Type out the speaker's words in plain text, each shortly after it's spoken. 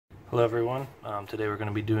Hello everyone, today we're going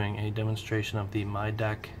to be doing a demonstration of the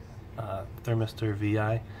MyDAQ thermistor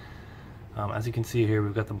VI. As you can see here,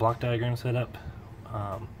 we've got the block diagram set up.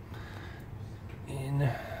 In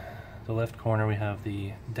the left corner we have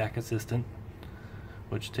the DAQ assistant,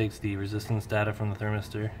 which takes the resistance data from the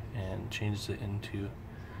thermistor and changes it into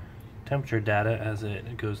temperature data as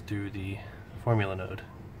it goes through the formula node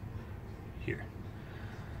here.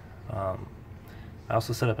 I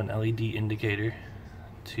also set up an LED indicator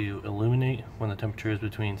to illuminate when the temperature is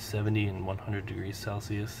between 70 and 100 degrees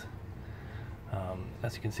Celsius.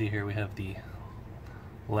 As you can see here, we have the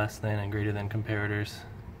less than and greater than comparators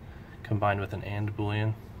combined with an AND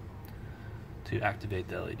boolean to activate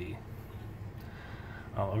the LED.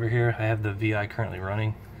 Over here I have the VI currently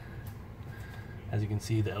running. As you can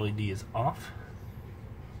see, the LED is off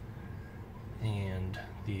and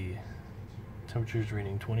the temperature is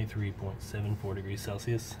reading 23.74 degrees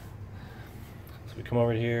Celsius. So we come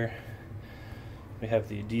over here, we have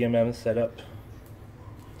the DMM set up,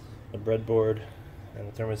 the breadboard,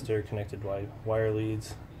 and the thermistor connected by wire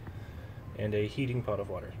leads, and a heating pot of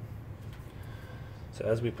water. So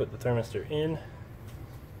as we put the thermistor in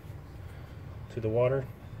to the water,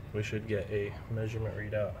 we should get a measurement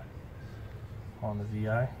readout on the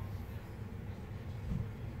VI.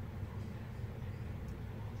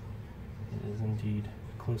 It is indeed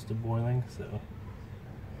close to boiling, so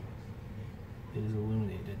it is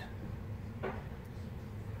illuminated.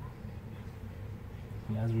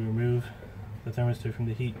 And as we remove the thermistor from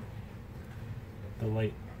the heat, the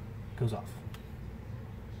light goes off.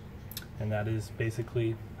 And that is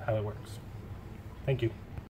basically how it works. Thank you.